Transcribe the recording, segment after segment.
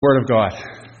Word of God.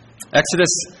 Exodus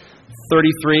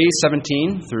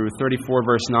 33:17 through 34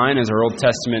 verse 9 is our Old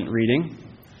Testament reading.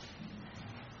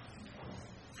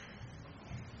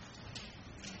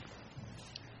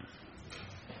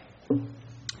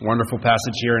 Wonderful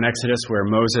passage here in Exodus where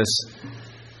Moses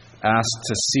asked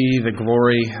to see the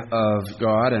glory of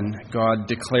God, and God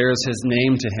declares His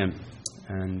name to him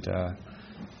and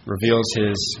reveals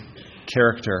His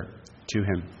character to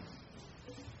him.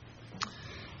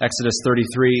 Exodus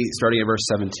 33, starting at verse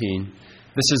 17.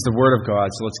 This is the word of God,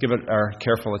 so let's give it our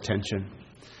careful attention.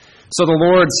 So the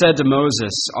Lord said to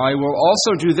Moses, I will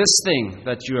also do this thing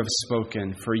that you have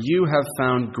spoken, for you have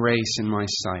found grace in my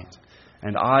sight,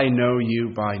 and I know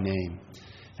you by name.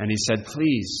 And he said,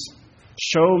 please,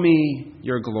 show me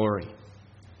your glory.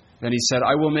 Then he said,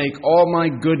 I will make all my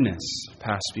goodness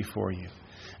pass before you,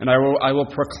 and I will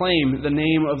proclaim the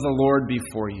name of the Lord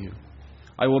before you.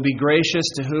 I will be gracious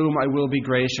to whom I will be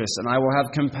gracious, and I will have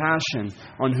compassion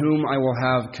on whom I will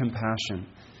have compassion.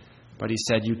 But he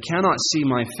said, you cannot see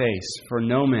my face, for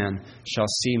no man shall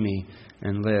see me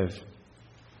and live.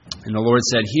 And the Lord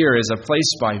said, here is a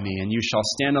place by me, and you shall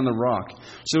stand on the rock.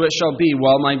 So it shall be,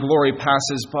 while my glory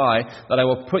passes by, that I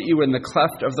will put you in the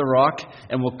cleft of the rock,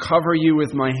 and will cover you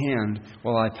with my hand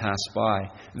while I pass by.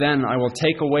 Then I will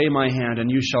take away my hand,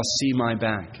 and you shall see my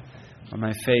back, but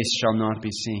my face shall not be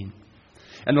seen.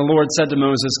 And the Lord said to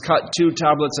Moses, cut 2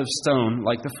 tablets of stone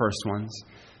like the first ones,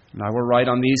 and I will write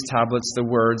on these tablets the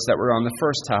words that were on the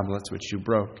first tablets which you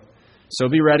broke. So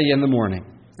be ready in the morning,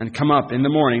 and come up in the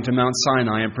morning to Mount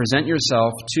Sinai, and present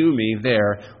yourself to me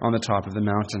there on the top of the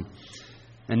mountain.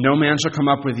 And no man shall come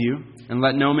up with you, and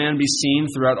let no man be seen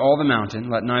throughout all the mountain.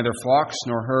 Let neither flocks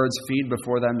nor herds feed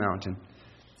before that mountain.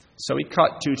 So he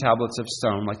cut 2 tablets of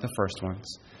stone like the first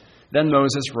ones. Then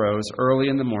Moses rose early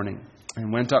in the morning,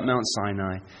 and went up Mount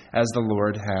Sinai, as the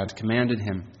Lord had commanded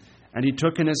him. And he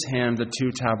took in his hand the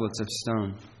 2 tablets of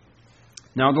stone.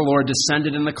 Now the Lord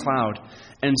descended in the cloud,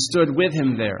 and stood with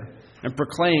him there, and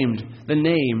proclaimed the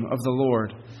name of the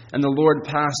Lord. And the Lord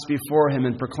passed before him,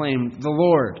 and proclaimed, the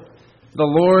Lord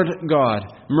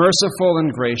God, merciful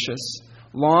and gracious,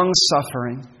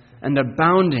 long-suffering, and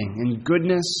abounding in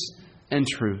goodness and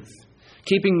truth,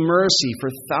 keeping mercy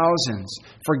for thousands,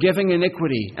 forgiving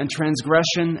iniquity and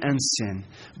transgression and sin,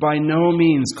 by no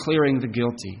means clearing the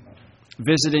guilty,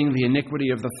 visiting the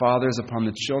iniquity of the fathers upon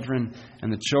the children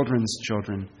and the children's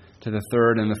children to the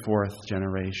 3rd and the 4th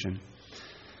generation.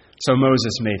 So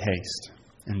Moses made haste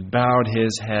and bowed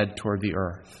his head toward the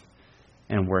earth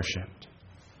and worshipped.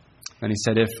 Then he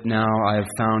said, if now I have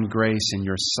found grace in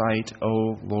your sight,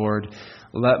 O Lord,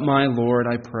 let my Lord,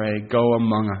 I pray, go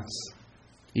among us,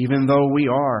 even though we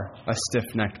are a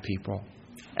stiff-necked people,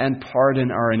 and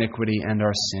pardon our iniquity and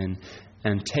our sin,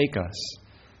 and take us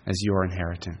as your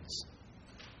inheritance.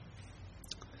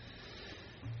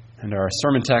 And our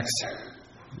sermon text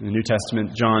in the New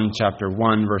Testament, John chapter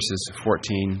 1, verses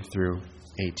 14 through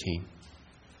 18.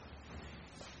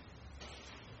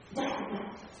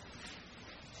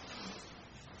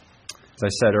 As I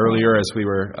said earlier, as we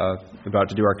were about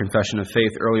to do our confession of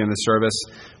faith early in the service,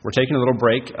 we're taking a little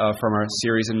break from our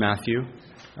series in Matthew,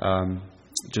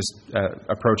 just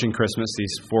approaching Christmas,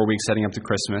 these 4 weeks setting up to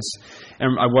Christmas.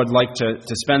 And I would like to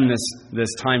spend this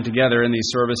time together in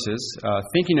these services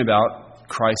thinking about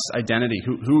Christ's identity,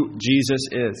 who Jesus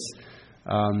is.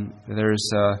 That's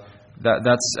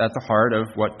at the heart of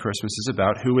what Christmas is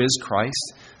about. Who is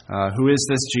Christ? Who is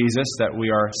this Jesus that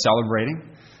we are celebrating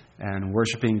and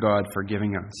worshiping God for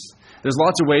giving us? There's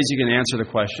lots of ways you can answer the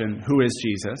question, who is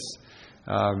Jesus?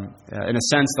 In a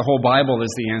sense, the whole Bible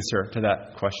is the answer to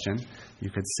that question,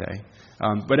 you could say.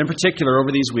 But in particular,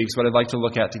 over these weeks, what I'd like to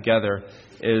look at together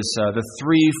is the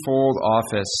threefold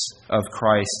office of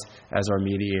Christ as our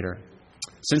mediator.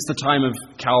 Since the time of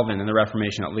Calvin and the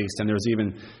Reformation, at least, and there was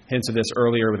even hints of this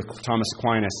earlier with Thomas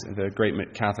Aquinas, the great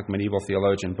Catholic medieval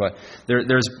theologian. But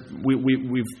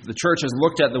the church has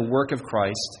looked at the work of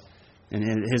Christ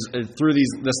and through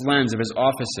this lens of his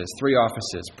offices, 3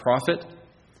 offices: prophet,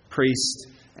 priest,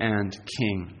 and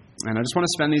king. And I just want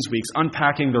to spend these weeks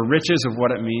unpacking the riches of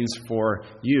what it means for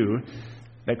you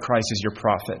that Christ is your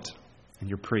prophet and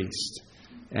your priest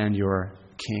and your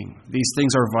king. These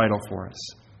things are vital for us.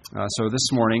 So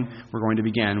this morning, we're going to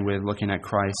begin with looking at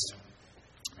Christ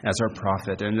as our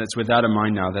prophet. And it's with that in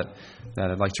mind now that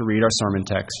I'd like to read our sermon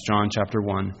text, John chapter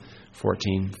 1,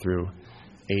 14 through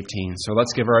 18. So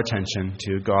let's give our attention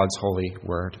to God's holy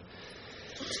word.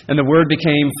 And the Word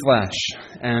became flesh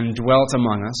and dwelt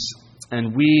among us,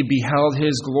 and we beheld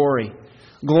His glory,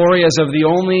 glory as of the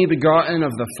only begotten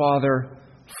of the Father,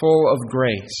 full of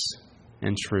grace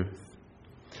and truth.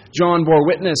 John bore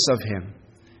witness of Him,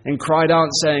 and cried out,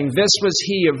 saying, "This was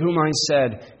he of whom I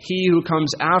said, 'He who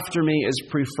comes after me is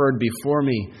preferred before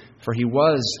me, for he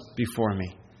was before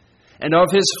me.' And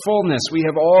of his fullness we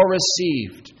have all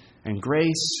received, and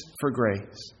grace for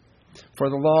grace. For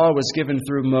the law was given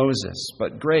through Moses,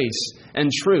 but grace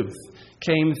and truth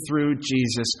came through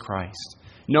Jesus Christ.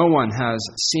 No one has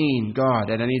seen God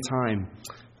at any time.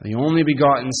 The only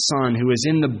begotten Son, who is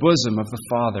in the bosom of the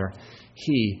Father,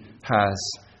 he has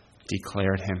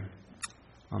declared him."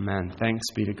 Amen. Thanks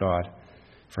be to God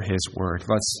for his word.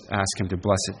 Let's ask him to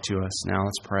bless it to us. Now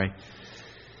let's pray.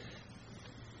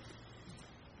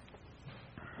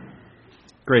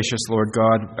 Gracious Lord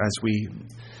God, as we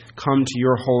come to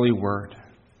your holy word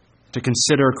to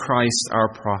consider Christ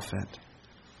our prophet,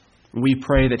 we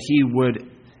pray that he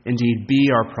would indeed be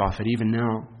our prophet even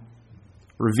now,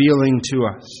 revealing to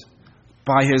us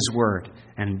by his word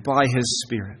and by his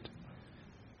Spirit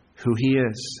who he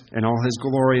is in all his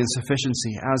glory and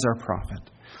sufficiency as our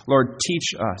prophet. Lord,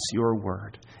 teach us your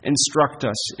word. Instruct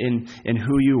us in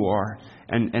who you are,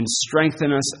 and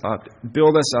strengthen us up,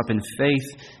 build us up in faith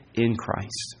in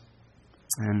Christ.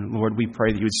 And Lord, we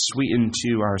pray that you would sweeten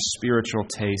to our spiritual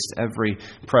taste every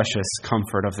precious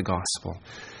comfort of the gospel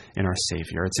in our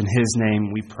Savior. It's in his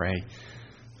name we pray.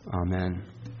 Amen.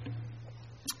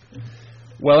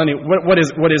 Well, anyway, what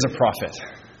is a prophet?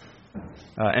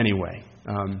 Anyway,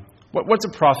 what's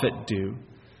a prophet do?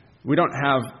 We don't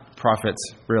have prophets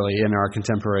really in our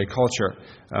contemporary culture.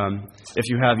 If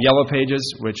you have yellow pages,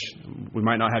 which we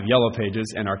might not have yellow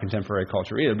pages in our contemporary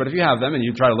culture either, but if you have them and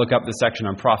you try to look up the section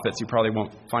on prophets, you probably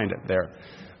won't find it there.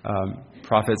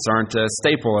 Prophets aren't a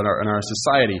staple in our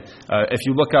society. If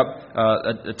you look up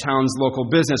a town's local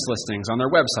business listings on their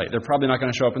website, they're probably not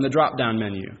going to show up in the drop-down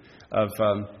menu of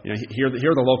here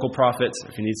are the local prophets.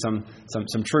 If you need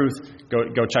some truth,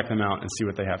 go check them out and see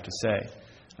what they have to say.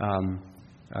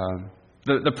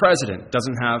 The president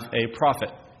doesn't have a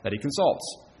prophet that he consults,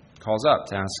 calls up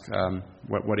to ask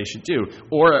what he should do,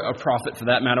 or a prophet, for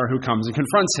that matter, who comes and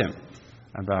confronts him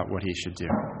about what he should do.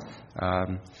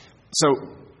 So,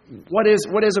 what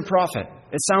is a prophet?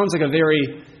 It sounds like a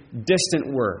very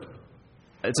distant word.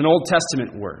 It's an Old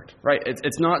Testament word, right?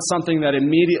 It's not something that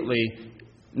immediately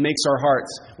makes our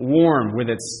hearts warm with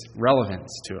its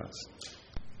relevance to us.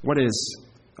 What is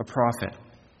a prophet?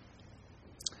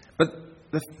 But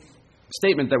the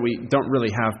statement that we don't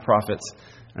really have prophets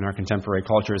in our contemporary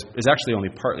culture is actually only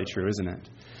partly true, isn't it?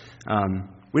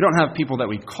 We don't have people that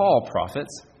we call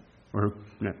prophets, or who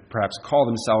perhaps call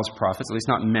themselves prophets, at least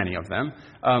not many of them.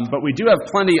 But we do have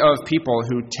plenty of people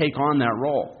who take on that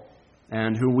role,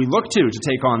 and who we look to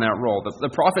take on that role. The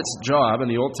prophet's job in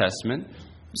the Old Testament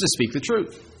is to speak the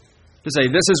truth, to say,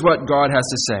 this is what God has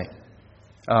to say.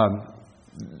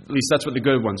 At least that's what the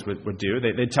good ones would do.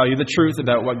 They'd tell you the truth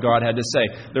about what God had to say.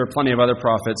 There are plenty of other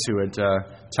prophets who would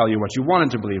tell you what you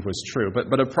wanted to believe was true.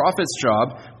 But a prophet's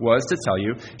job was to tell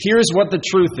you, here's what the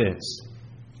truth is.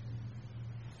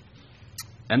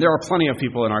 And there are plenty of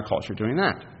people in our culture doing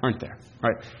that, aren't there?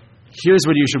 Right? Here's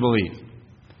what you should believe.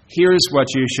 Here's what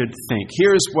you should think.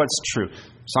 Here's what's true.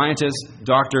 Scientists,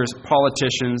 doctors,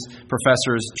 politicians,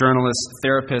 professors, journalists,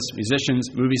 therapists,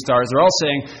 musicians, movie stars, they're all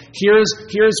saying, here's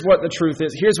what the truth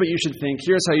is. Here's what you should think.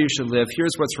 Here's how you should live.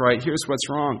 Here's what's right. Here's what's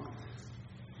wrong.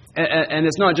 And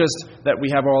it's not just that we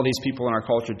have all these people in our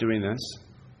culture doing this,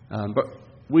 but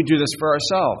we do this for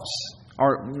ourselves.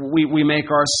 We make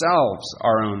ourselves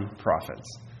our own prophets.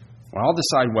 Well, I'll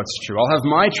decide what's true. I'll have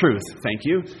my truth, thank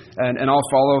you, and I'll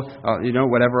follow,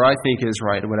 whatever I think is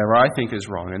right, whatever I think is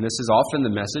wrong. And this is often the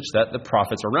message that the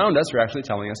prophets around us are actually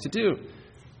telling us to do.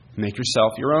 Make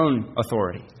yourself your own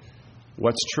authority.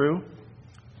 What's true?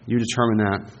 You determine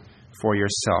that for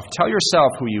yourself. Tell yourself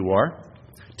who you are.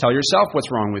 Tell yourself what's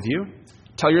wrong with you.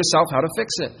 Tell yourself how to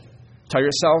fix it. Tell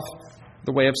yourself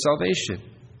the way of salvation.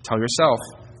 Tell yourself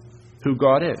who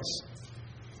God is.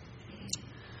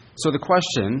 So the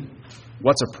question,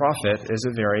 what's a prophet, is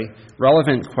a very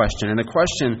relevant question. And the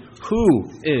question,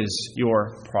 who is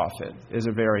your prophet, is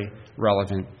a very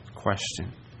relevant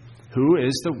question. Who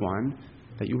is the one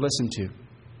that you listen to?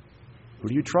 Who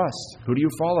do you trust? Who do you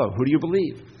follow? Who do you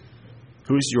believe?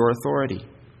 Who's your authority?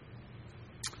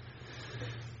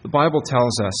 The Bible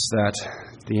tells us that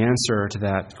the answer to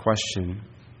that question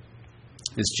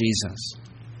is Jesus.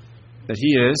 That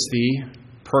he is the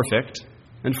perfect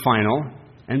and final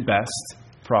and best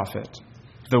prophet,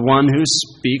 the one who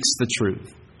speaks the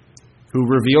truth, who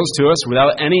reveals to us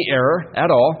without any error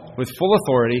at all, with full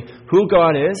authority, who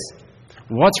God is,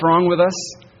 what's wrong with us,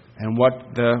 and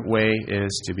what the way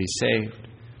is to be saved.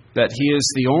 That he is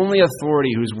the only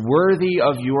authority who's worthy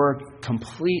of your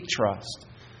complete trust,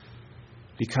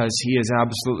 because he is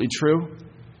absolutely true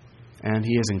and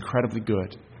He is incredibly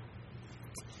good.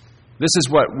 This is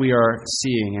what we are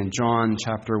seeing in John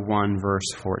chapter 1,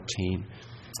 verse 14.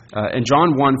 In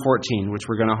John 1:14, which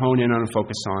we're going to hone in on and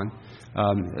focus on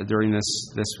during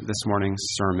this morning's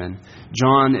sermon,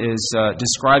 John is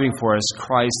describing for us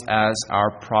Christ as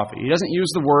our prophet. He doesn't use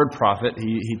the word prophet.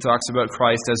 He talks about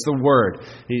Christ as the Word.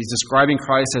 He's describing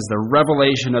Christ as the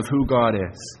revelation of who God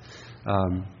is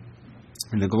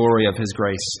and the glory of His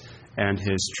grace and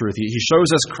His truth. He shows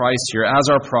us Christ here as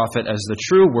our prophet, as the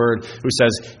true Word who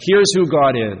says, here's who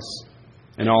God is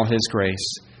in all His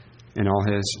grace, in all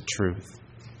His truth.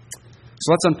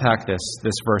 So let's unpack this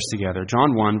verse together.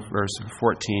 John 1, verse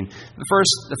 14.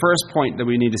 The first point that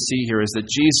we need to see here is that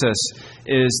Jesus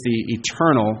is the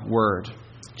eternal Word.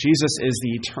 Jesus is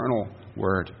the eternal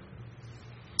Word.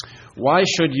 Why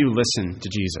should you listen to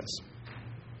Jesus?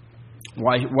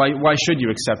 Why should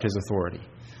you accept His authority?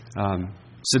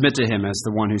 Submit to Him as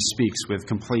the one who speaks with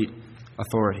complete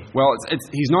authority. Well,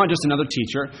 He's not just another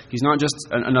teacher. He's not just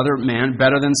another man,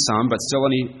 better than some, but still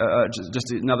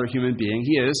just another human being.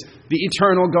 He is the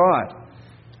eternal God.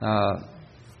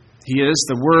 He is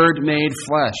the Word made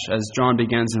flesh, as John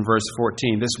begins in verse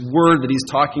 14. This Word that he's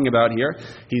talking about here,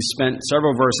 he's spent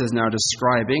several verses now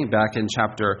describing. Back in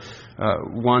chapter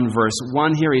 1, verse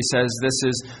 1 here, he says, this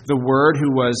is the Word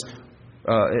who was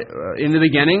in the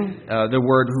beginning, the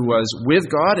Word who was with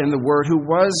God, and the Word who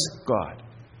was God.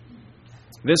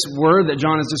 This Word that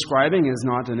John is describing is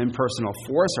not an impersonal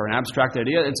force or an abstract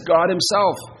idea. It's God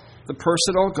Himself, the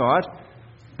personal God.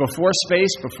 Before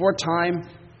space, before time,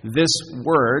 this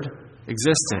Word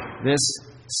existed. This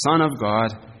Son of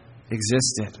God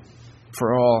existed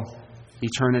for all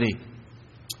eternity.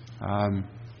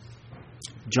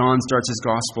 John starts his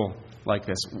gospel like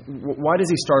this. Why does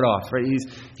he start off? Right? He's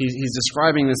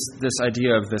describing this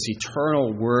idea of this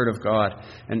eternal Word of God,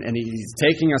 and he's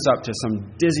taking us up to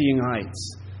some dizzying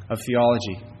heights of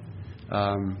theology.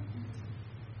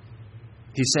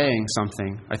 He's saying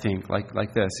something, I think,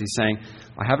 like this. He's saying,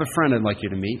 "I have a friend I'd like you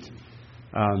to meet.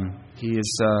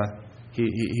 He's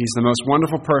the most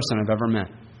wonderful person I've ever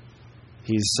met.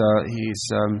 He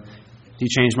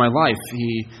changed my life.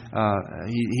 He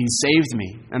saved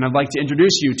me, and I'd like to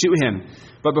introduce you to him.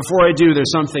 But before I do, there's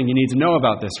something you need to know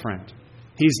about this friend.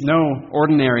 He's no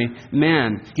ordinary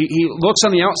man. He looks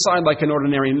on the outside like an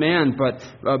ordinary man, but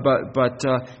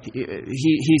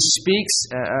he speaks,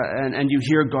 and you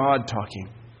hear God talking.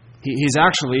 He's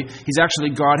actually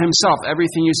God Himself.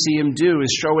 Everything you see Him do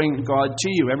is showing God to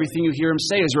you. Everything you hear Him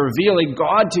say is revealing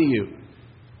God to you.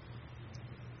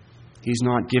 He's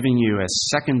not giving you a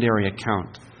secondary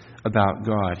account about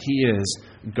God. He is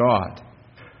God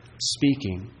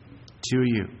speaking to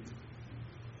you."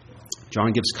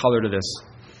 John gives color to this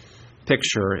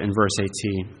picture in verse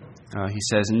 18. He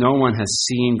says, "No one has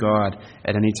seen God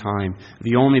at any time.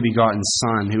 The only begotten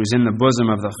Son, who is in the bosom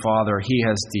of the Father, He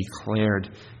has declared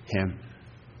Him."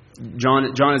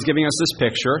 John is giving us this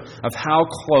picture of how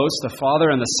close the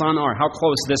Father and the Son are, how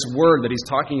close this Word that he's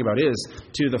talking about is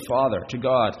to the Father, to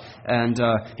God. And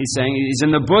he's saying He's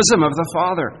in the bosom of the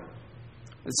Father.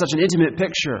 It's such an intimate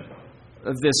picture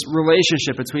of this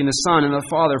relationship between the Son and the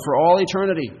Father for all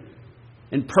eternity,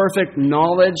 in perfect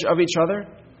knowledge of each other,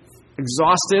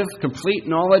 exhaustive, complete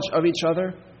knowledge of each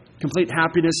other, complete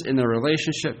happiness in their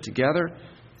relationship together.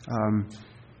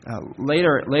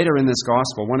 Later in this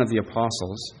gospel, one of the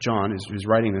apostles, John, who's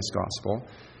writing this gospel,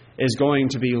 is going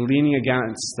to be leaning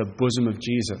against the bosom of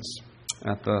Jesus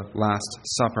at the Last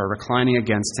Supper, reclining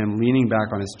against Him, leaning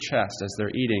back on His chest as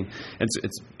they're eating. It's a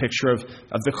picture of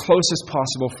the closest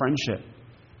possible friendship,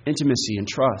 intimacy, and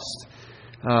trust.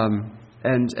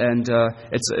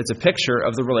 It's a picture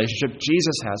of the relationship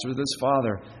Jesus has with His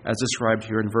Father, as described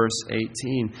here in verse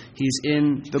 18. He's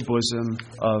in the bosom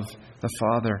of the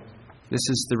Father. This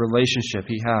is the relationship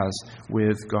He has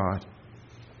with God.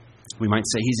 We might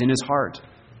say He's in His heart.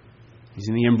 He's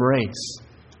in the embrace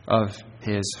of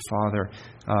His Father.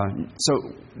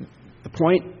 So the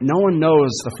point, no one knows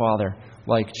the Father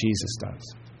like Jesus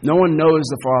does. No one knows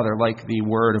the Father like the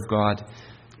Word of God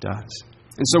does.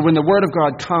 And so when the Word of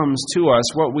God comes to us,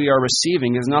 what we are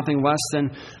receiving is nothing less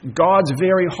than God's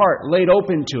very heart laid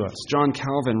open to us. John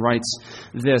Calvin writes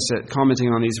this, commenting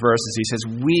on these verses. He says,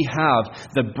 "We have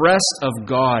the breast of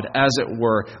God, as it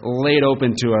were, laid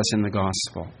open to us in the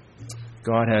gospel."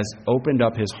 God has opened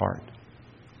up His heart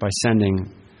by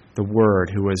sending the Word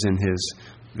who was in His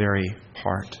very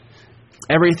heart.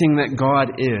 Everything that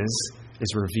God is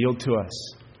revealed to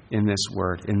us in this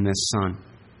Word, in this Son.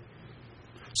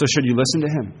 So should you listen to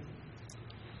Him?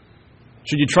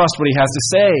 Should you trust what He has to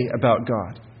say about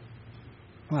God?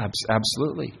 Well,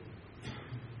 absolutely.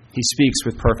 He speaks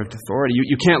with perfect authority.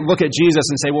 You can't look at Jesus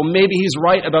and say, well, maybe he's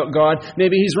right about God,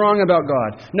 maybe he's wrong about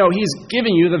God. No, he's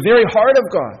giving you the very heart of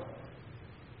God.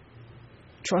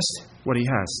 Trust what he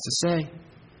has to say.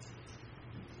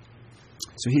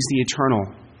 So he's the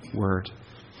eternal Word.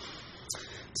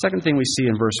 The second thing we see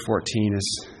in verse 14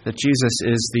 is that Jesus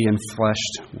is the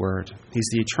enfleshed Word. He's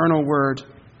the eternal Word.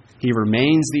 He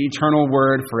remains the eternal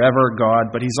Word, forever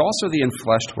God, but he's also the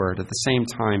enfleshed Word. At the same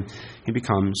time, he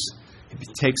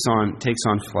takes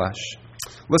on flesh.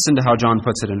 Listen to how John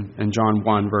puts it in John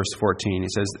 1, verse 14. He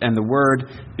says, "And the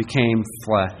Word became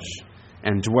flesh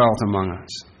and dwelt among us."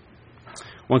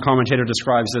 One commentator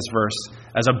describes this verse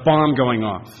as a bomb going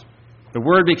off. The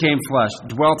Word became flesh,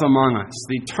 dwelt among us.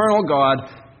 The eternal God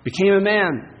became a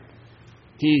man.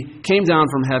 He came down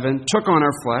from heaven, took on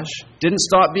our flesh, didn't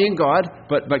stop being God,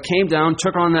 but came down,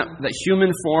 took on that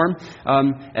human form,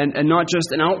 and not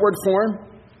just an outward form,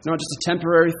 not just a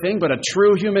temporary thing, but a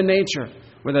true human nature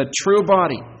with a true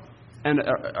body and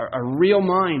a real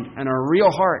mind and a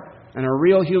real heart and a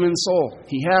real human soul.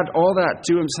 He had all that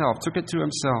to himself, took it to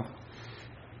himself.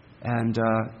 And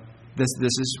this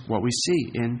is what we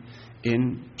see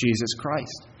in Jesus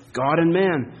Christ. God and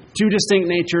man, two distinct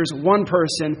natures, one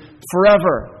person,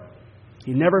 forever.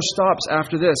 He never stops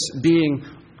after this, being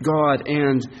God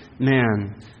and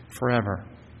man forever.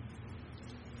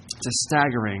 It's a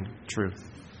staggering truth.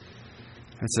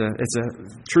 It's a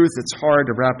truth that's hard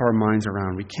to wrap our minds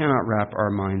around. We cannot wrap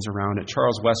our minds around it.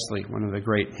 Charles Wesley, one of the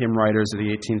great hymn writers of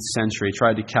the 18th century,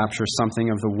 tried to capture something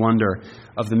of the wonder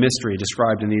of the mystery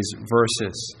described in these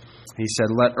verses. He said,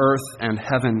 "Let earth and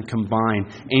heaven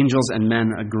combine, angels and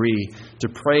men agree, to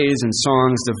praise in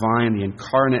songs divine the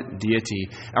incarnate deity,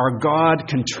 our God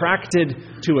contracted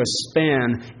to a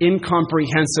span,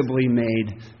 incomprehensibly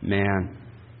made man."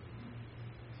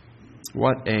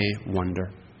 What a wonder.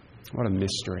 What a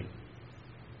mystery.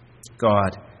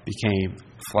 God became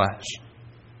flesh.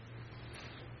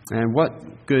 And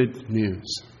what good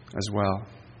news as well.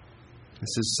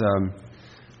 This is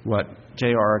what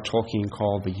J.R.R. Tolkien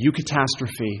called the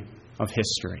eucatastrophe of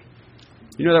history.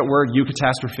 You know that word,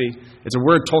 eucatastrophe? It's a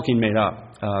word Tolkien made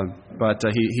up, but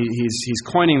he's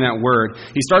coining that word.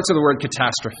 He starts with the word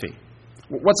catastrophe.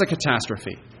 What's a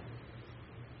catastrophe?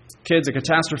 Kids, a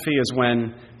catastrophe is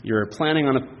when you're planning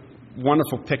on a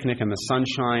wonderful picnic in the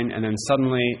sunshine, and then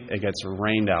suddenly it gets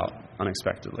rained out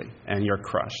unexpectedly, and you're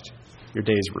crushed. Your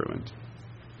day's ruined.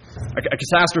 A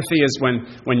catastrophe is when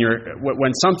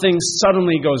something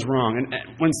suddenly goes wrong, and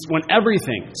when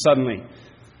everything suddenly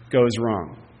goes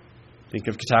wrong. Think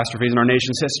of catastrophes in our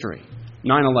nation's history.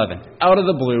 9/11, out of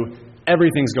the blue,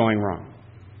 everything's going wrong.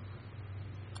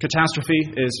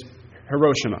 Catastrophe is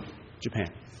Hiroshima, Japan.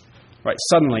 Right?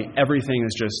 Suddenly, everything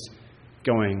is just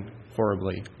going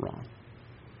horribly wrong.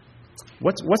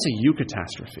 What's a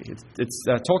eucatastrophe?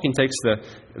 Tolkien takes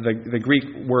the Greek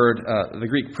word, the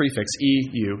Greek prefix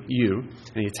eu,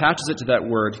 and he attaches it to that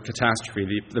word catastrophe.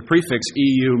 The prefix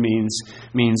eu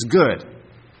means good.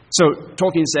 So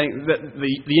Tolkien's saying that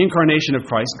the incarnation of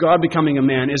Christ, God becoming a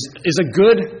man, is a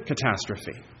good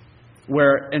catastrophe,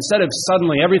 where instead of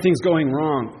suddenly everything's going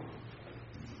wrong,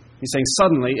 he's saying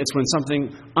suddenly it's when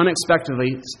something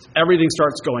unexpectedly everything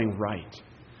starts going right.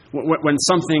 When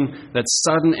something that's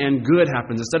sudden and good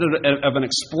happens, instead of an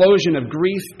explosion of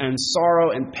grief and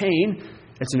sorrow and pain,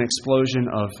 it's an explosion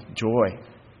of joy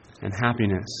and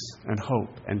happiness and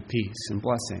hope and peace and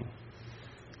blessing.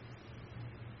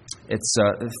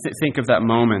 Think of that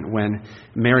moment when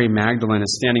Mary Magdalene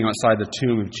is standing outside the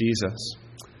tomb of Jesus,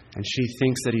 and she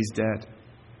thinks that he's dead,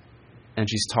 and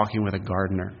she's talking with a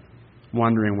gardener,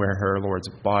 wondering where her Lord's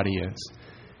body is.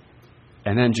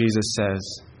 And then Jesus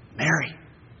says, "Mary."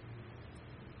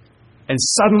 And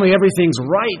suddenly everything's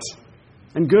right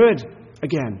and good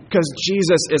again because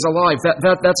Jesus is alive.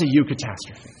 That's a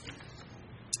eucatastrophe.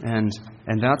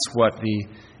 And that's what the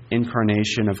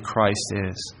incarnation of Christ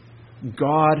is.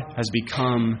 God has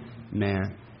become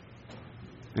man.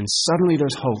 And suddenly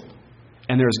there's hope.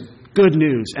 And there's good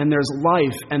news. And there's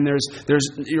life. And there's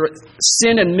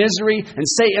sin and misery and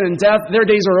Satan and death. Their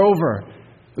days are over.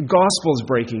 The gospel is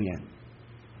breaking in.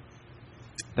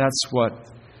 That's what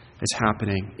is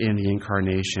happening in the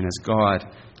incarnation as God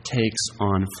takes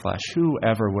on flesh. Who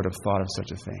ever would have thought of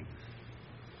such a thing?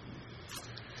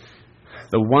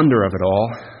 The wonder of it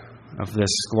all, of this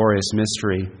glorious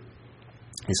mystery,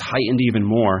 is heightened even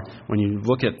more when you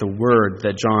look at the word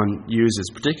that John uses,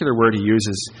 particular word he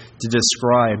uses to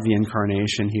describe the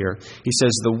incarnation here. He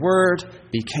says, "The Word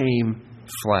became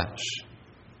flesh."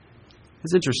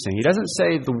 It's interesting. He doesn't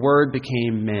say the Word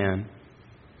became man.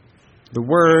 The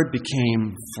Word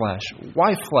became flesh.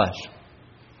 Why flesh?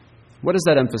 What does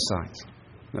that emphasize?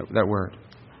 that word.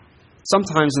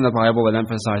 Sometimes in the Bible it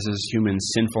emphasizes human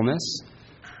sinfulness.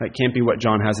 That can't be what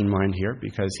John has in mind here,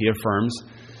 because he affirms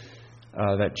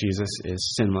that Jesus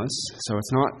is sinless. So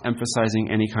it's not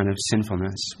emphasizing any kind of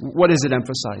sinfulness. What is it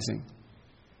emphasizing?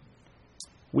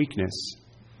 Weakness.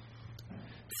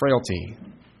 Frailty.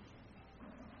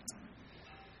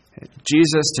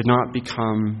 Jesus did not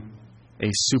become a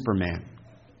Superman.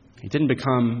 He didn't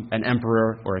become an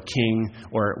emperor or a king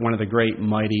or one of the great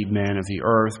mighty men of the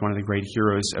earth, one of the great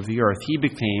heroes of the earth. He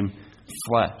became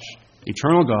flesh.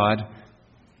 Eternal God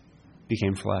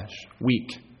became flesh. Weak,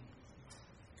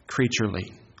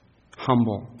 creaturely,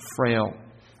 humble, frail.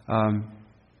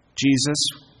 Jesus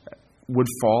would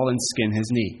fall and skin his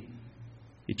knee.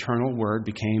 Eternal Word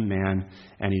became man,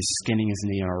 and he's skinning his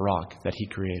knee on a rock that he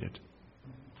created.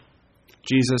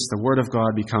 Jesus, the Word of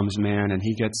God, becomes man, and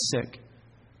he gets sick,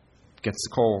 gets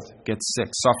cold, gets sick,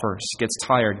 suffers, gets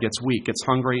tired, gets weak, gets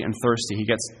hungry and thirsty. He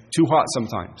gets too hot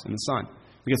sometimes in the sun.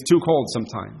 He gets too cold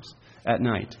sometimes at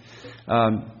night.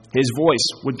 His voice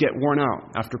would get worn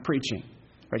out after preaching.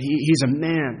 Right? He's a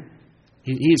man.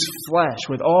 He's flesh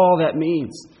with all that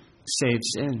means, save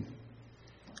sin.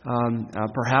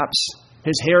 Perhaps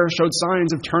his hair showed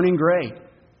signs of turning gray,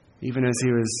 even as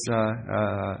he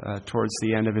was towards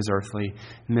the end of his earthly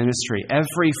ministry.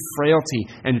 Every frailty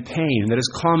and pain that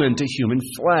is common to human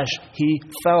flesh, he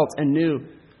felt and knew.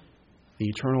 The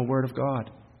eternal Word of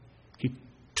God. He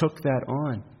took that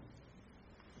on.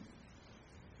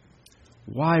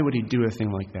 Why would he do a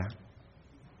thing like that?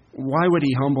 Why would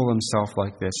he humble himself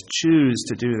like this, choose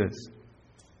to do this?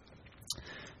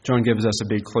 John gives us a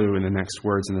big clue in the next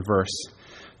words in the verse.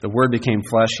 The Word became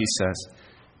flesh, he says,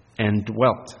 and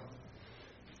dwelt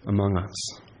among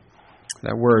us.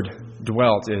 That word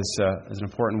dwelt is an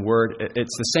important word.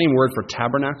 It's the same word for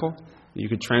tabernacle. You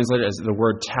could translate it as the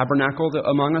word tabernacled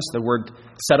among us, the word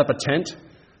set up a tent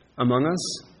among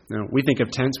us. Now, we think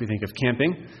of tents, we think of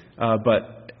camping,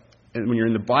 but when you're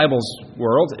in the Bible's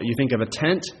world, you think of a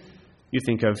tent, you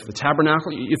think of the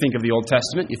tabernacle, you think of the Old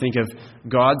Testament, you think of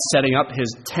God setting up his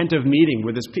tent of meeting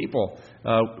with his people,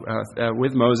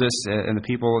 with Moses and the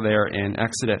people there in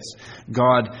Exodus.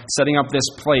 God setting up this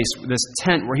place, this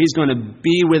tent where he's going to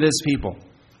be with his people,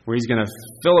 where he's going to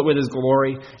fill it with his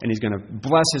glory, and he's going to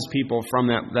bless his people from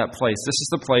that place. This is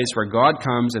the place where God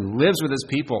comes and lives with his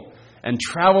people and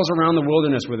travels around the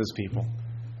wilderness with his people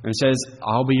and says,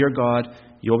 I'll be your God,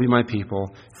 you'll be my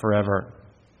people forever.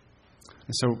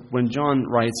 And so when John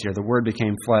writes here, the Word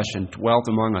became flesh and dwelt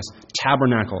among us,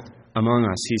 tabernacled among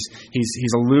us,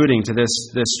 he's alluding to this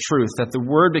truth, that the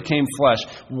Word became flesh.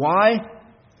 Why?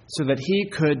 So that he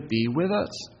could be with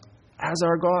us as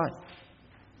our God.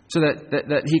 So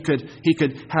that he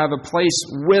could have a place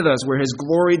with us where his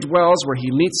glory dwells, where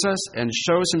he meets us and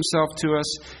shows himself to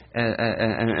us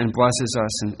and blesses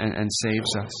us and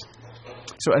saves us.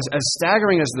 So as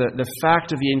staggering as the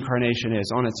fact of the incarnation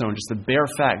is on its own, just the bare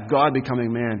fact, God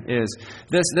becoming man is,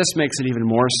 this makes it even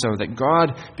more so that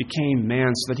God became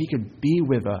man so that he could be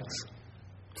with us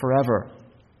forever.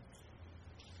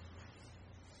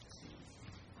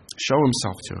 Show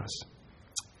himself to us.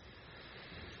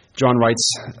 John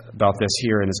writes about this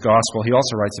here in his gospel. He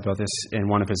also writes about this in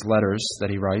one of his letters that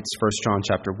he writes, 1 John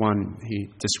chapter 1. He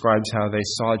describes how they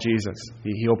saw Jesus.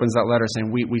 He opens that letter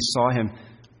saying, we saw him,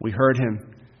 we heard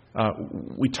him,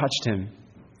 we touched him,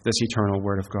 this eternal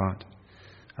Word of God.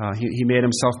 He made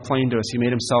himself plain to us. He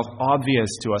made himself obvious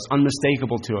to us,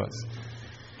 unmistakable to us,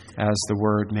 as the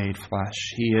Word made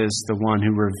flesh. He is the one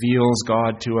who reveals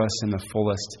God to us in the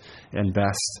fullest and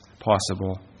best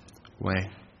possible way.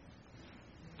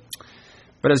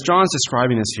 But as John's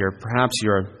describing this here, perhaps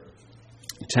you're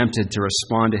tempted to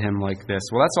respond to him like this.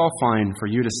 Well, that's all fine for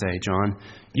you to say, John.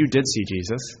 You did see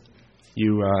Jesus.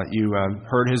 You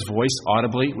heard his voice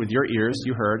audibly with your ears.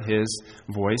 You heard his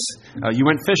voice. You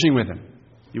went fishing with him.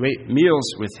 You ate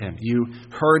meals with him. You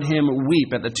heard him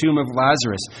weep at the tomb of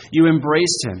Lazarus. You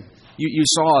embraced him. You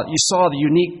saw the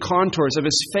unique contours of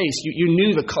his face. You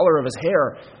knew the color of his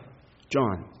hair,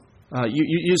 John.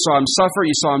 You saw him suffer.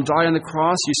 You saw him die on the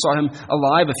cross. You saw him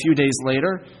alive a few days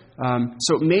later.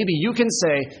 So maybe you can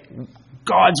say,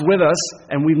 God's with us,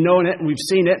 and we've known it, and we've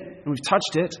seen it, and we've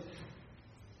touched it.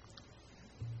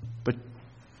 But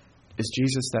is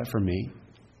Jesus that for me?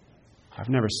 I've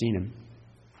never seen him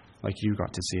like you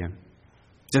got to see him.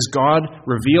 Does God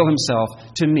reveal himself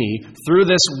to me through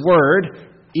this Word,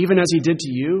 even as he did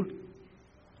to you?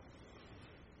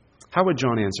 How would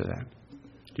John answer that,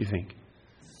 do you think?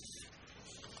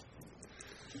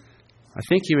 I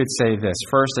think he would say this.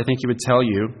 First, I think he would tell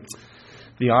you,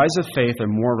 the eyes of faith are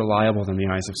more reliable than the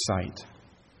eyes of sight.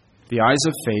 The eyes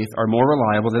of faith are more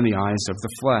reliable than the eyes of the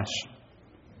flesh.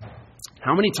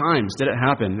 How many times did it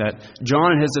happen that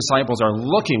John and his disciples are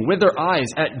looking with their eyes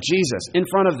at Jesus in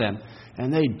front of them,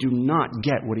 and they do not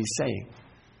get what he's saying?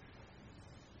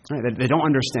 Right? They don't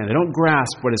understand. They don't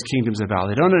grasp what his kingdom's about.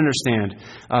 They don't understand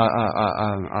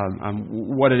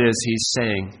what it is he's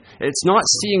saying. It's not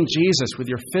seeing Jesus with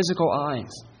your physical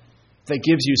eyes that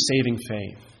gives you saving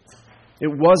faith.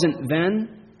 It wasn't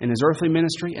then in his earthly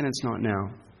ministry, and it's not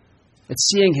now. It's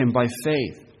seeing him by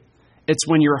faith. It's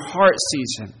when your heart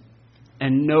sees him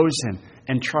and knows him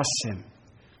and trusts him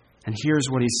and hears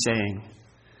what he's saying.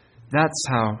 That's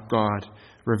how God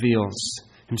reveals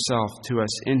himself to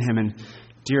us in him. And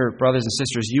dear brothers and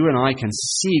sisters, you and I can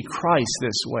see Christ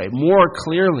this way more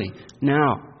clearly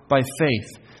now by faith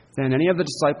than any of the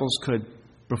disciples could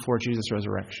before Jesus'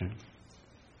 resurrection.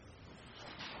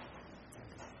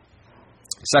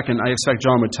 Second, I expect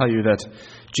John would tell you that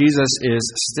Jesus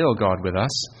is still God with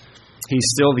us.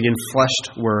 He's still the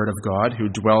infleshed Word of God who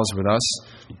dwells with us.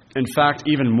 In fact,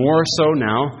 even more so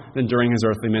now than during his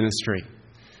earthly ministry.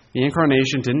 The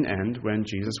incarnation didn't end when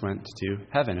Jesus went to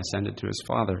heaven, ascended to his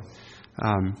Father.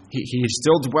 He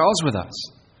still dwells with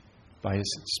us by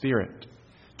his Spirit.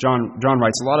 John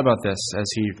writes a lot about this as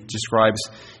he describes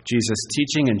Jesus'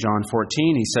 teaching in John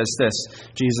 14. He says this,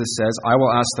 Jesus says, "I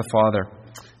will ask the Father,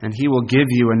 and he will give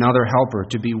you another helper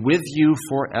to be with you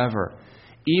forever,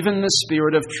 even the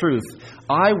Spirit of truth.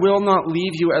 I will not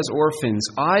leave you as orphans.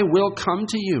 I will come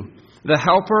to you. The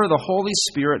Helper, the Holy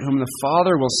Spirit, whom the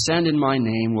Father will send in my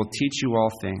name, will teach you all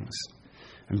things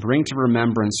and bring to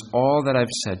remembrance all that I've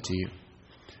said to you."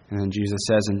 And then Jesus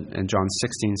says in John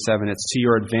 16:7, "It's to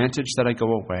your advantage that I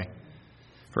go away.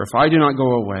 For if I do not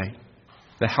go away,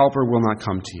 the Helper will not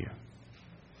come to you."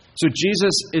 So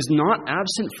Jesus is not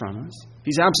absent from us.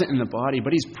 He's absent in the body,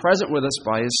 but he's present with us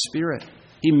by his Spirit.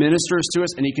 He ministers to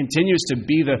us, and he continues to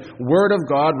be the Word of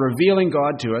God, revealing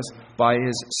God to us by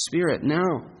his Spirit.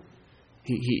 Now,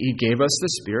 he gave us the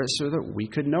Spirit so that we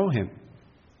could know him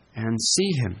and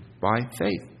see him by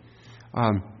faith.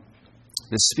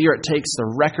 The Spirit takes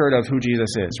the record of who Jesus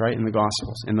is, right, in the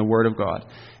Gospels, in the Word of God.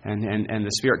 And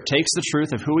the Spirit takes the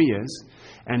truth of who he is,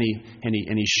 and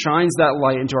he shines that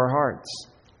light into our hearts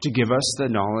to give us the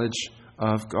knowledge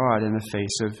of God in the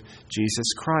face of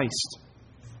Jesus Christ.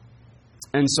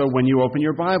 And so when you open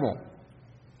your Bible,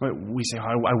 we say,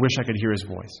 "Oh, I wish I could hear his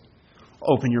voice."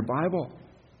 Open your Bible.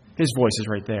 His voice is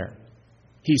right there.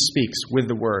 He speaks with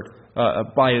the Word,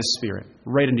 by his Spirit,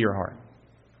 right into your heart.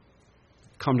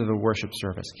 Come to the worship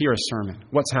service. Hear a sermon.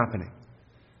 What's happening?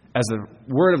 As the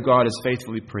Word of God is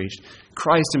faithfully preached,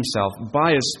 Christ himself,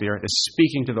 by his Spirit, is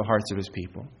speaking to the hearts of his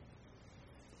people.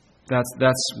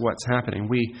 That's what's happening.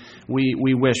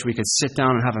 We wish we could sit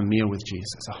down and have a meal with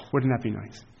Jesus. Oh, wouldn't that be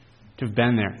nice? To have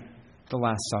been there, the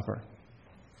Last Supper.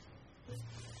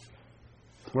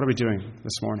 What are we doing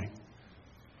this morning?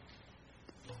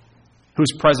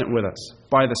 Who's present with us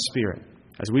by the Spirit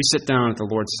as we sit down at the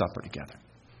Lord's Supper together?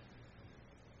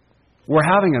 We're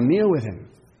having a meal with him.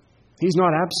 He's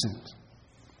not absent.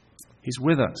 He's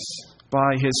with us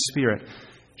by his Spirit.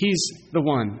 He's the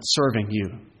one serving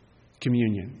you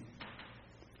communion.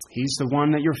 He's the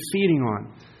one that you're feeding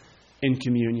on in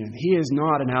communion. He is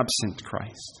not an absent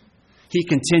Christ. He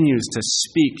continues to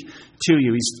speak to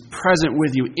you. He's present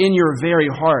with you in your very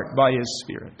heart by his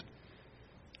Spirit,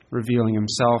 revealing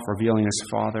himself, revealing his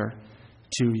Father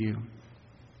to you.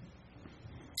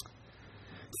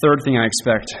 Third thing I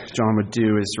expect John would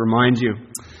do is remind you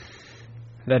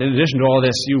that in addition to all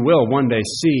this, you will one day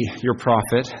see your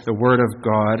prophet, the Word of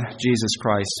God, Jesus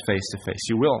Christ, face to face.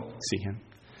 You will see him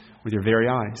with your very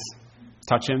eyes.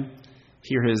 Touch him.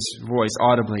 Hear his voice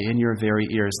audibly in your very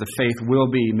ears. The faith will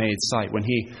be made sight when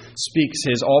he speaks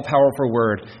his all-powerful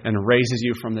word and raises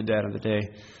you from the dead on the day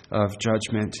of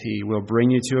judgment. He will bring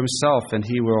you to himself, and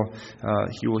he will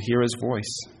hear his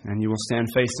voice, and you will stand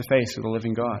face to face with the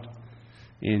living God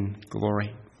in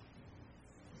glory.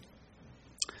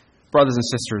 Brothers and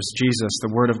sisters, Jesus,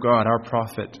 the Word of God, our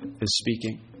prophet, is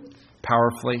speaking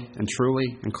powerfully and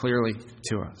truly and clearly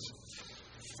to us.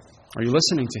 Are you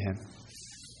listening to him?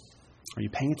 Are you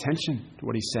paying attention to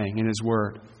what he's saying in his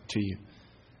word to you?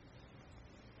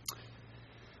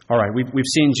 All right, we've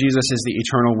seen Jesus is the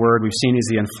eternal Word. We've seen he's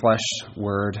the unfleshed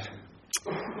Word.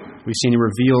 We've seen he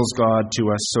reveals God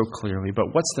to us so clearly.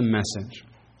 But what's the message?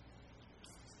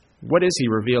 What is he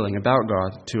revealing about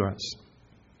God to us?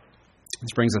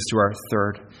 This brings us to our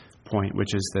third point,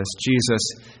 which is this. Jesus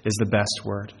is the best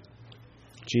Word.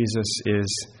 Jesus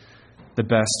is the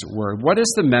best Word. What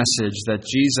is the message that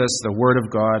Jesus, the Word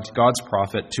of God, God's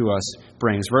prophet, to us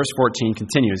brings? Verse 14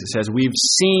 continues. It says, "We've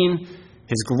seen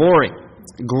his glory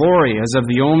as of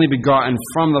the only begotten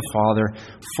from the Father,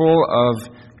 full of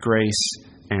grace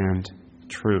and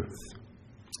truth.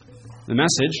 The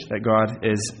message that God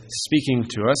is speaking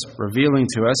to us, revealing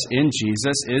to us in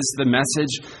Jesus, is the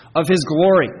message of His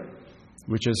glory,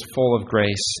 which is full of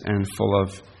grace and full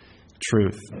of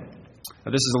truth.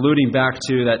 This is alluding back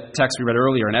to that text we read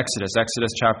earlier in Exodus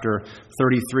chapter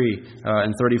 33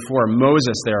 and 34.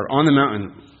 Moses there on the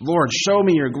mountain, Lord, show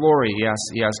me your glory. He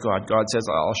asks God. God says,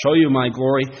 I'll show you my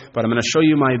glory, but I'm going to show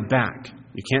you my back.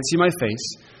 You can't see my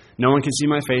face. No one can see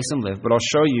my face and live, but I'll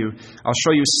show you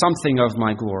something of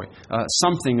my glory,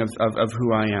 something of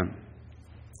who I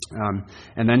am.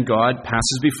 And then God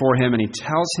passes before him and he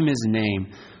tells him his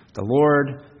name, the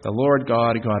Lord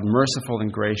God merciful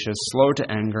and gracious, slow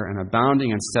to anger and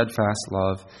abounding in steadfast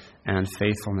love and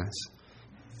faithfulness.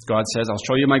 God says, I'll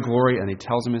show you my glory, and he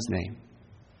tells him his name,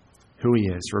 who he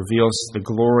is, reveals the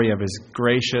glory of his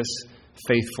gracious,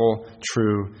 faithful,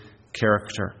 true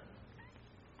character.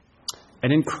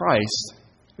 And in Christ,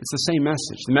 it's the same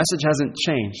message. The message hasn't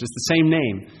changed. It's the same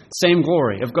name, same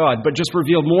glory of God, but just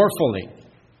revealed more fully.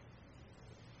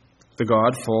 The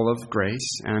God full of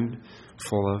grace and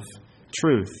full of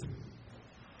truth.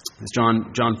 As John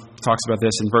talks about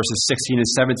this in verses 16 and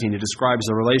 17, he describes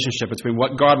the relationship between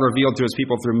what God revealed to his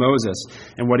people through Moses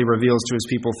and what he reveals to his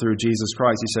people through Jesus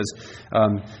Christ. He says,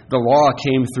 the law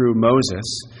came through Moses,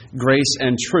 grace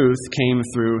and truth came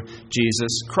through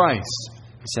Jesus Christ.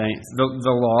 He's saying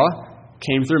the law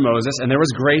came through Moses, and there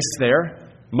was grace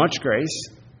there, much grace,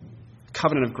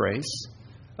 covenant of grace,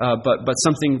 but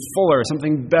something fuller,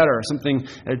 something better, something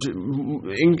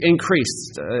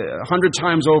increased 100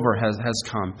 times over has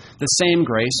come. The same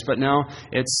grace, but now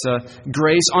it's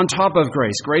grace on top of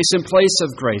grace in place of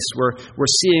grace. We're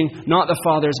seeing not the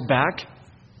Father's back,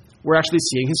 we're actually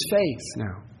seeing his face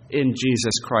now in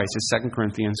Jesus Christ. As 2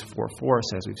 Corinthians 4:4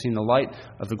 says, we've seen the light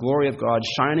of the glory of God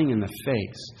shining in the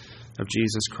face of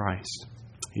Jesus Christ.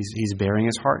 He's bearing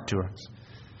his heart to us.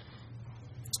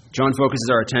 John focuses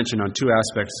our attention on two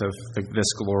aspects of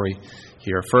this glory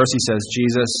here. First, he says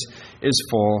Jesus is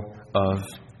full of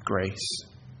grace.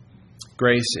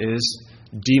 Grace is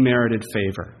demerited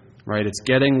favor, right? It's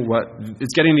getting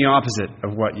the opposite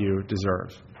of what you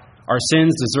deserve. Our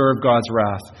sins deserve God's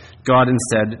wrath. God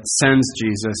instead sends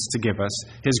Jesus to give us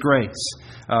his grace.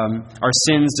 Our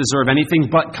sins deserve anything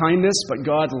but kindness, but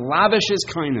God lavishes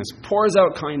kindness, pours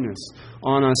out kindness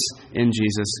on us in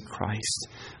Jesus Christ.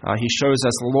 He shows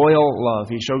us loyal love.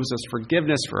 He shows us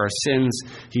forgiveness for our sins.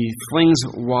 He flings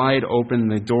wide open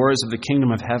the doors of the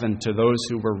kingdom of heaven to those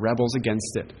who were rebels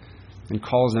against it and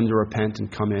calls them to repent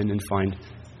and come in and find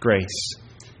grace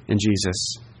in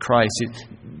Jesus Christ.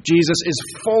 Jesus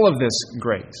is full of this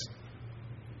grace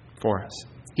for us.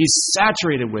 He's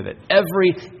saturated with it. Every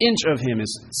inch of him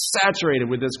is saturated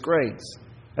with this grace.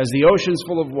 As the ocean's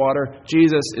full of water,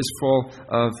 Jesus is full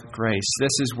of grace.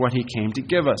 This is what he came to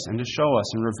give us and to show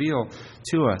us and reveal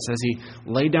to us as he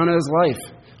laid down his life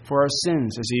for our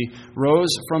sins, as he rose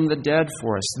from the dead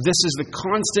for us. This is the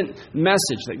constant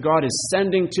message that God is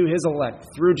sending to his elect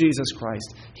through Jesus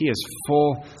Christ. He is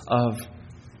full of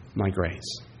my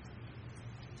grace.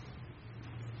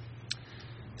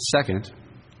 Second,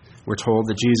 we're told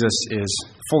that Jesus is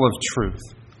full of truth.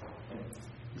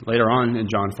 Later on in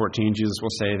John 14, Jesus will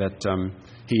say that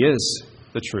he is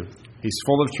the truth. He's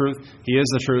full of truth. He is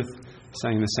the truth,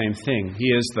 saying the same thing. He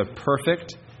is the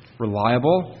perfect,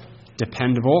 reliable,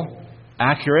 dependable,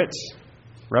 accurate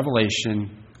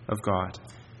revelation of God.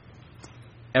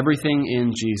 Everything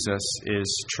in Jesus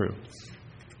is true.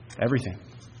 Everything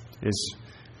is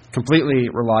completely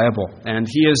reliable. And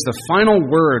he is the final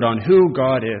word on who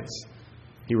God is.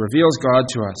 He reveals God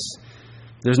to us.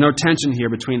 There's no tension here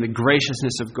between the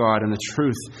graciousness of God and the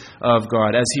truth of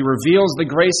God. As he reveals the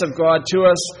grace of God to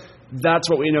us, that's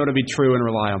what we know to be true and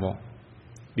reliable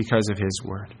because of his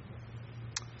word.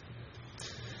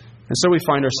 And so we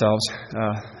find ourselves,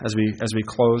 as we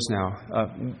close now,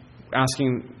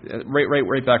 asking,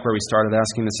 right back where we started,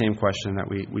 asking the same question that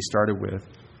we started with.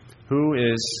 Who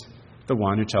is the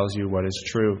one who tells you what is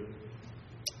true?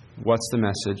 What's the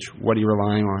message? What are you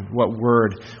relying on? What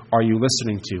word are you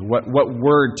listening to? What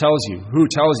word tells you? Who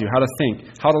tells you how to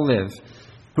think, how to live?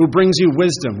 Who brings you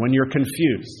wisdom when you're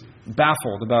confused,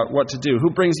 baffled about what to do?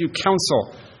 Who brings you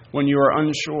counsel when you are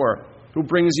unsure? Who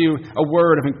brings you a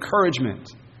word of encouragement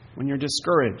when you're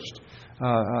discouraged?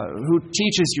 Who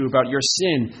teaches you about your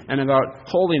sin and about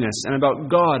holiness and about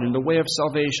God and the way of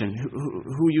salvation,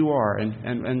 who you are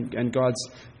and God's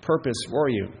purpose for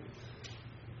you?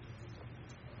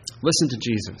 Listen to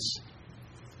Jesus.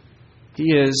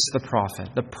 He is the prophet,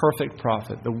 the perfect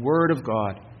prophet, the Word of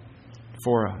God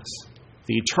for us,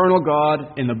 the eternal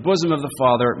God in the bosom of the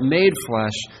Father, made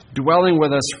flesh, dwelling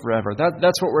with us forever.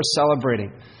 That's what we're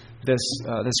celebrating this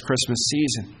Christmas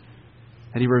season.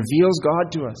 That He reveals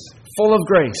God to us, full of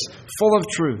grace, full of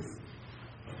truth.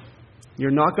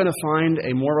 You're not going to find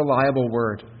a more reliable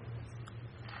word.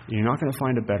 You're not going to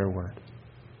find a better word.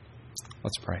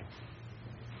 Let's pray.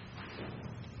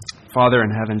 Father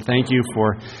in heaven, thank You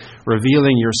for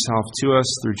revealing Yourself to us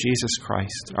through Jesus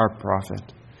Christ, our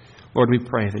prophet. Lord, we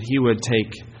pray that He would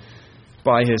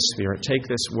by His Spirit, take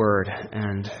this word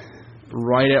and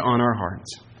write it on our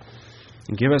hearts.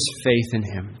 And give us faith in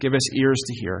Him. Give us ears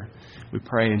to hear. We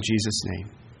pray in Jesus' name.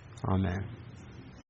 Amen.